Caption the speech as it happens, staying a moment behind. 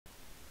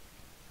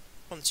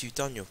Once you've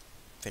done your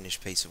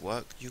finished piece of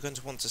work, you're going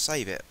to want to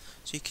save it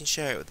so you can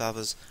share it with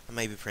others and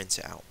maybe print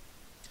it out.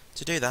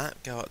 To do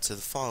that, go up to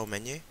the File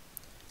menu,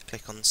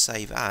 click on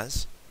Save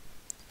As,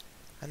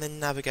 and then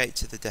navigate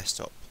to the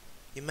desktop.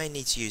 You may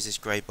need to use this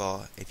grey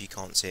bar if you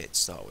can't see it to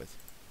start with.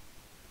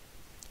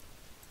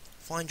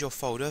 Find your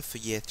folder for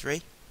Year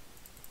 3,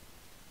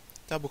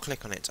 double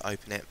click on it to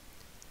open it,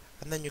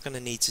 and then you're going to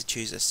need to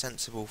choose a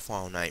sensible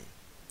file name.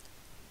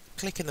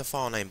 Click in the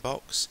file name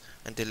box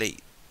and delete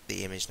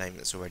the image name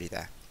that's already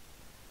there.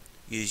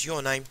 Use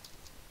your name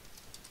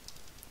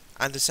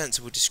and a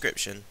sensible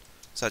description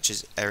such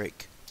as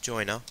Eric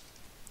Joyner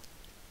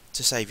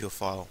to save your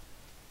file.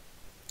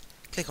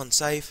 Click on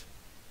Save,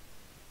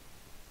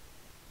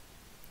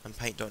 and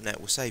Paint.net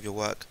will save your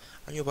work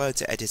and you'll be able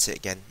to edit it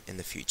again in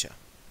the future.